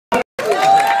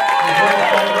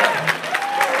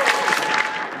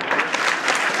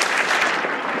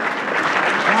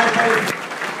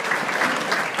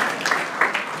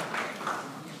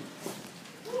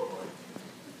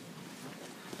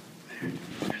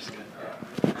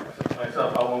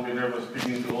myself, I won't be nervous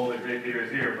speaking to all the great leaders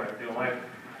here, but you know what?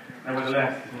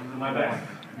 Nevertheless, do my best.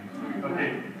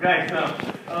 Okay, guys.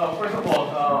 First of all,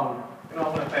 I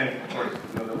want to thank, of course,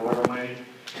 the Lord Almighty,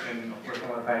 and of course, I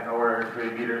want to thank our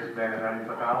great leaders, Ben and Randy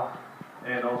Pacal,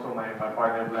 and also my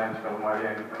partner Blanche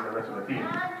Calamaria and the rest of the team.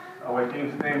 Our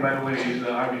team's name, by the way, is the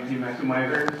RBT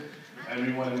Maximizers, and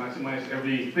we want to maximize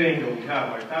everything that we have,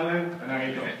 our talent and our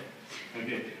income.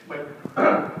 Okay, but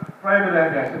prior to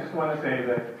that, guys, I just want to say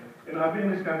that I've been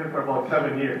in this country for about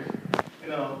 7 years.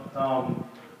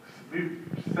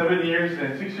 7 years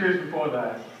and 6 years before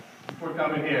that, before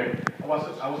coming here, I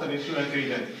was an insurance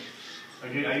agent.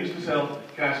 Okay, I used to sell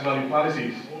cash value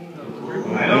policies.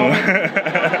 I know.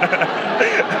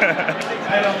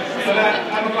 I know. So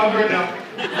I'm a convert now.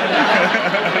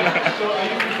 So I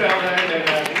used to sell that,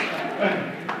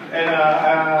 and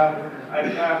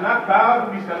I'm not proud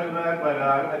to be selling that, but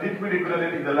I did pretty good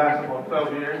at it in the last about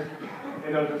 12 years.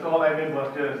 Because all I did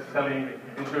was just selling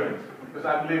insurance. Because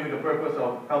I believe in the purpose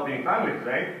of helping families,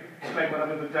 right? It's like what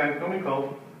happened to Giant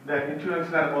Comical, that insurance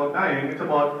is not about dying, it's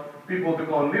about people to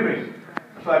go on living.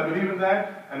 So I believe in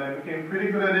that, and I became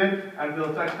pretty good at it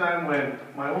until such time when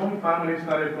my own family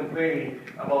started complaining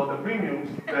about the premiums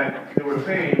that they were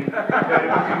paying, that it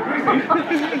was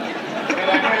increasing. And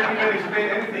I can't even explain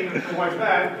anything towards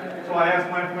that, so I asked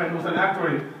my friend who's an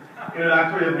actuary, the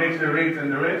actuary that makes the rates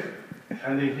and the risk,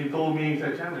 and he told me, he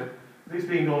said, Chandlier, this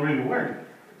thing don't really work.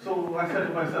 So I said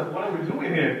to myself, what are we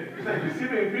doing here? He said,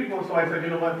 deceiving people. So I said, you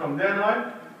know what, from then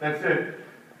on, that's it.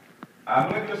 I'm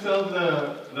not going to sell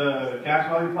the cash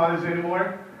value policy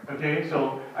anymore. Okay,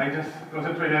 so I just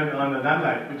concentrated on the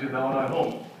non-life, which is the auto at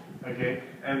home. Okay,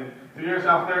 and 2 years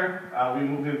after, we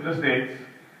moved into the States,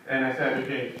 and I said,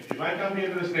 okay, if I come here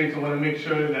to the States, I want to make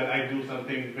sure that I do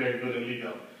something very good and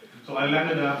legal. So I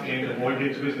landed up in the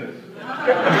mortgage business. I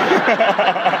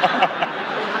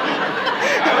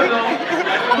don't know,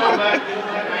 but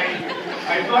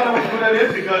I thought I was good at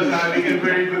it because I became a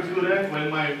very good student.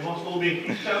 When my boss told me,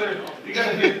 Chandlier, you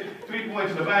got to hit 3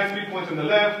 points in the back, 3 points in the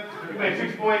left, you make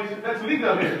 6 points, that's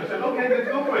legal here. I said, okay, let's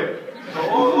go for it. So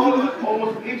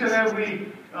almost each and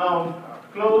every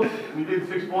close, we did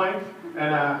 6 points,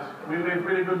 and we made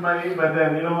pretty good money, but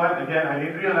then, you know what, again, I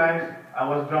didn't realize I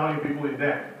was drowning people in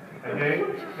debt. Okay?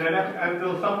 Then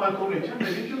until someone told me,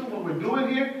 Chandlier, did you know what we're doing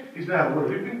here? Is that we're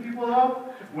ripping people off?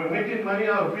 We're making money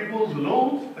out of people's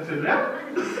loans? I said, yeah?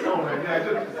 Oh, right. Yeah, I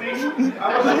said, see,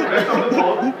 I was on the rest of the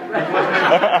boat.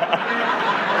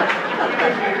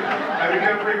 I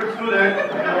became a pretty good student,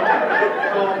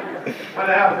 So, what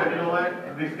I said, you know what?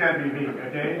 This can't be me,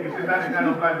 okay? This is not the kind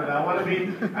of life that I want to be.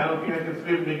 I don't think I can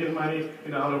sleep making money,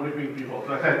 out of ripping people.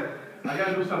 So I said, I got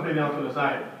to do something else on the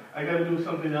side. I got to do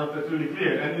something else that's really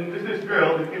clear. And then there's this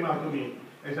girl that came out to me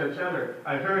and said, Chandlier,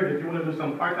 I heard that you want to do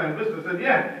some part-time business. I said,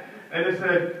 yeah. And they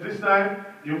said, this time,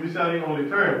 you'll be selling only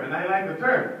term. And I like the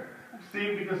term.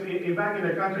 See, because back in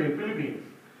the country, in Philippines,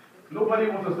 nobody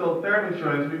wants to sell term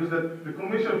insurance because the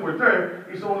commission for term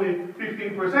is only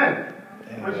 15%.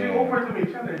 When she offered to me,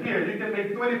 Chandlier, here, you can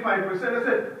make 25%. I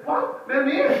said, what? Let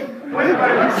me in. 25%.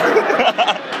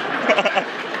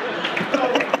 So,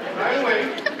 right away,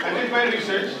 I did my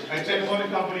research. I checked on the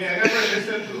company. I never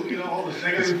listened to, all the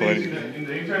negative things in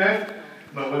the internet.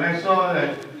 But when I saw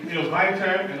that, buy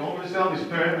term and oversell this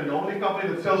term, and the only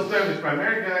company that sells term is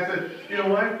Primerica, I said, you know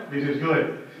what? This is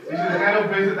good. This is the kind of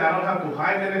business I don't have to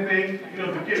hide anything,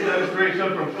 to keep the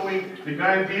illustration from showing the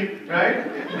guarantee, right?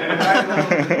 And if I don't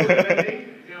do anything,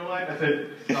 you know what? I said,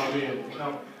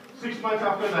 now, 6 months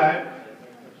after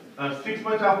that, 6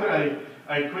 months after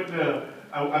I quit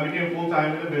I became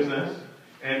full-time in the business.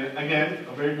 And again,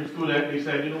 a very good student, he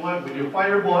said, you know what? When you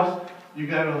fire a boss, you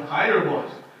got to hire a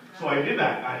boss. So I did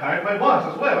that. I hired my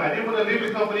boss as well. I didn't want to leave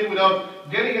the company without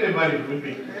getting anybody with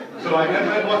me. So I got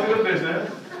my boss in the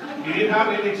business. He didn't have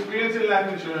any experience in life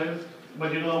insurance,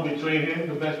 but we trained him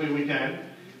the best way we can.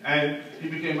 And he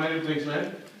became my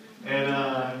replacement.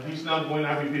 And he's now going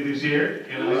RVP this year.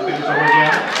 He's taking some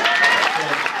again.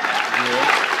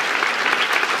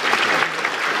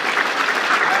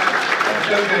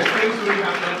 There's things really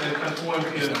happen and transform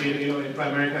in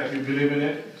Primerica if you believe in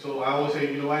it. So I always say,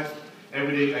 you know what?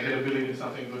 Every day I gotta believe in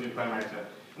something good in Primerica.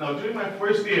 Now during my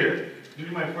first year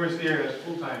as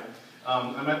full-time,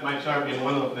 I met my Sharpe in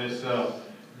one of these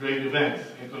great events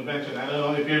in convention. I don't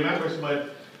know if you remember,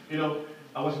 but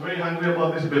I was very hungry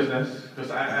about this business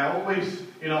because I always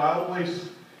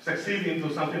succeed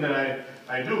into something that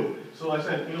I do. So I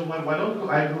said, why don't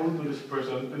I go to this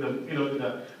person, to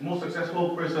the most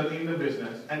successful person in the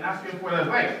business, and ask him for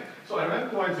advice. So I ran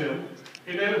towards him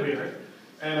in the elevator,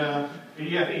 and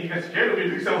I think he got scared of me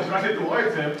because I was running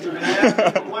towards him. And I asked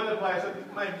him for one advice. I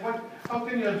said, Mike, how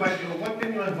can you advise me? What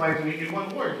can you advise me in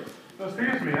one word? So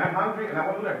seriously, I'm hungry and I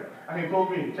want to learn. And he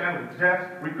told me, Chandler, just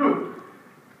recruit.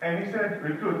 And he said,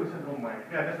 recruit. I said, oh my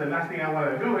God, that's the last thing I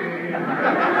want to do.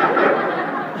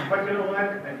 But you know what?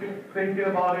 I keep thinking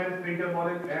about it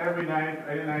every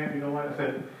night, you know what? I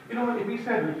said, you know what, if he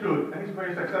said recruit, and he's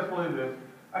very successful in this,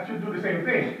 I should do the same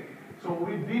thing. So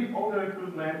we did all the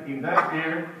recruitment in that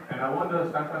year, and I won the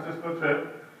San Francisco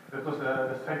trip. That was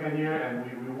the second year, and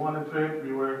we won the trip.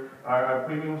 Our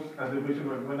premiums as a division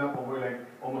went up over like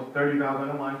almost $30,000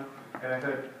 a month. And I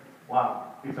said,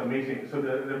 wow, it's amazing. So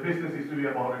the business is really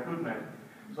about recruitment.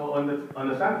 So on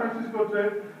the San Francisco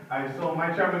trip, I saw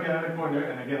my chairman again on the corner,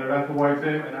 and again I ran towards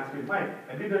him and asked him, Mike,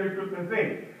 I did the recruitment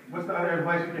thing. What's the other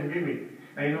advice you can give me?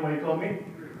 And you know what he told me?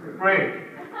 Pray.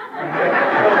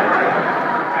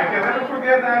 I can never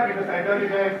forget that because I tell you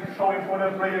guys how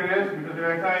important prayer is, because there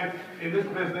are times in this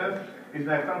business is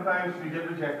that sometimes you get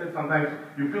rejected, sometimes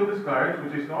you feel discouraged,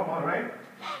 which is normal, right?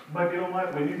 But you know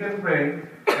what? When you can pray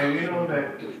and you know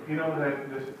that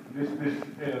this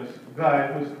guy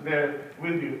who's there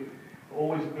with you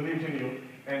always believes in you,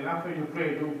 and after you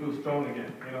pray, you'll feel strong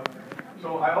again. You know.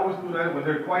 So I always do that. When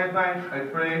there are quiet times, I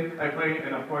pray,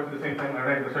 and of course at the same time I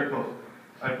write the circles.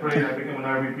 I pray, I become an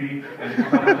RVP, and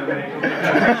someone that makes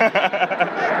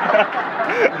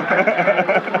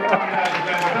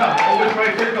always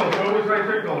write circles, always write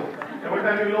circles. Every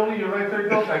time you're lonely, you write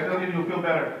circles, I tell you, you'll feel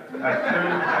better. I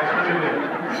truly did.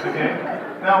 Okay?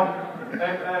 Now,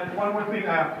 and one more thing,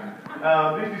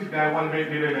 this guy, one great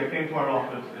leader that came to our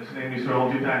office, his name is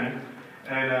Sharpe,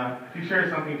 and he shared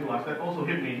something to us that also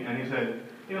hit me, and he said,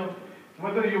 you know,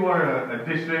 whether you are a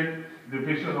district,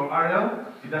 division, or RL,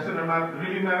 it doesn't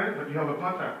really matter, but you have a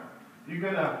contract. You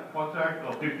get a contract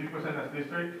of 50% as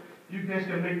district, you guys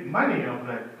can make money off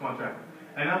that contract.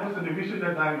 And I was a division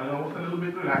that time, and I was a little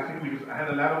bit relaxing because I had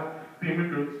a lot of team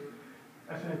recruits.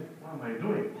 I said, what am I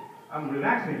doing? I'm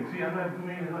relaxing. See, I'm not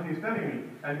doing what he's telling me.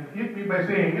 And he hit me by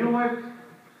saying, you know what?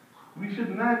 We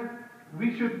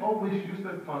should always use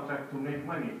that contract to make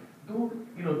money.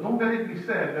 Don't let it be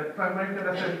said that primary care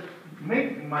doesn't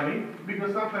make money,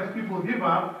 because sometimes people give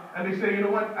up and they say, you know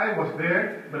what, I was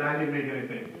there, but I didn't make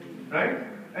anything. Right?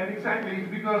 And exactly, it's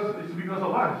because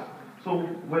of us. So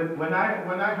when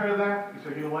I heard that, I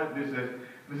said, you know what, this is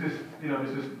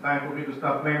time for me to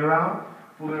stop playing around,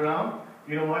 fooling around.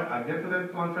 You know what, I'll get to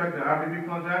that contract, the RVP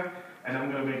contract, and I'm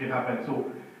going to make it happen.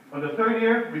 So on the third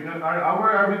year, we got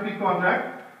our RVP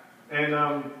contract, and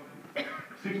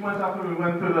 6 months after we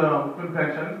went to the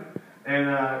convention, and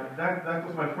that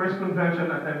was my first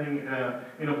convention attending,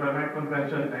 primary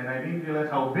convention, and I didn't realize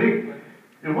how big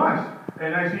it was.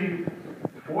 And I see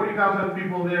 40,000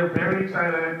 people there, very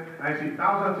excited. I see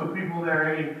thousands of people there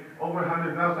earning over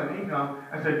 100,000 income.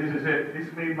 I said, this is it.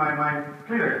 This made my mind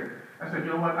clear. I said,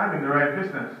 you know what? I'm in the right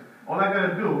business. All I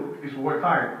gotta do is work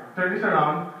hard. Turn this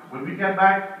around. When we get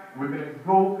back, we're gonna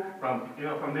go from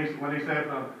this, what they said,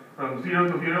 from zero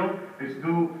to hero. Let's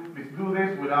do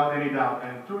this without any doubt.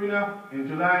 And true enough, in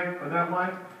July of that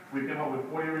month, we came up with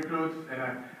 40 recruits,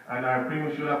 and our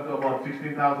premium shot up to about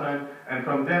 16,000. And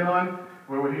from then on,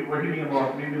 we're hitting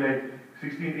about maybe like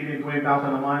 16, 18,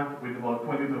 20,000 a month with about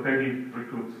 20 to 30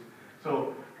 recruits.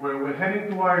 So we're heading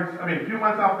towards, a few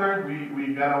months after,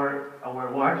 we got our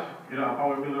watch, our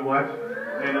Power Builder watch,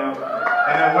 and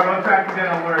we're on track to get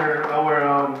our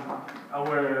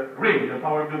ring, the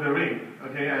Power Builder ring.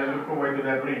 Okay, and I look forward to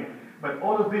that ring. But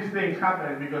all of these things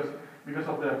happen because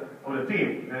of the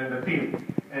team and the team.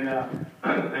 And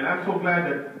I'm so glad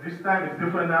that this time it's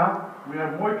different now. We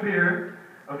are more clear.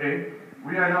 Okay.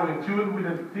 We are now in tune with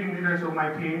the team leaders of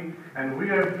my team, and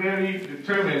we are very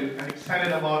determined and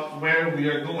excited about where we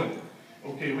are going.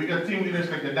 Okay, we got team leaders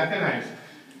like the Dakanais.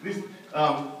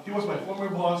 He was my former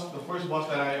boss, the first boss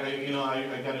that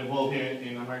I got involved here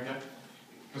in America,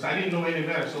 because I didn't know any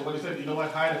better. So when he said, you know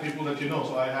what, hire the people that you know.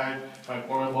 So I hired my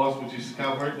former boss, which is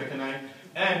Calvert Dakanai,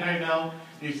 and right now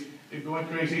he's going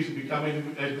crazy. He's going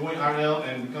RL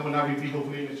and becoming RVP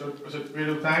hopefully in a short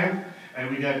period of time. And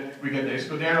we get the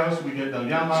Escuderos, we get the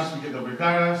Llamas, we get the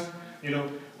Vergaras, we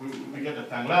get the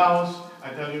Tanglaos.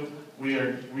 I tell you, we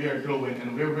are growing,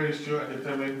 and we're very sure and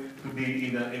determined to be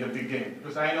in the big game.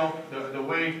 Because I know the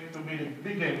way to be in the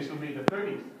big game is to be in the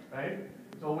 30s, right?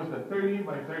 It's always the 30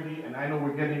 by 30, and I know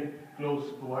we're getting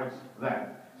close towards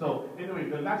that. So anyway,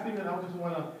 the last thing that I just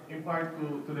want to impart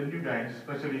to the new guys,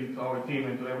 especially to our team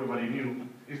and to everybody new,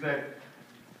 is that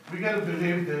we got to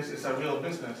believe this is a real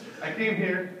business. I came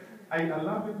here. I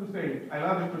love the crusade. I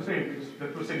love the crusade because the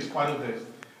crusade is part of this.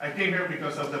 I came here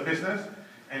because of the business,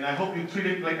 And I hope you treat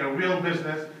it like a real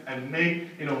business and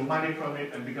make money from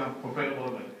it and become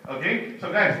profitable with it. Okay? So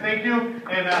guys, thank you,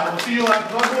 and we'll see you at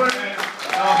Broadmoor and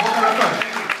Boca Raton.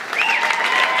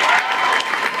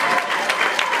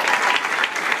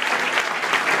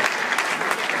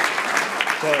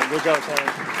 Thank you. Good job,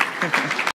 Charlie.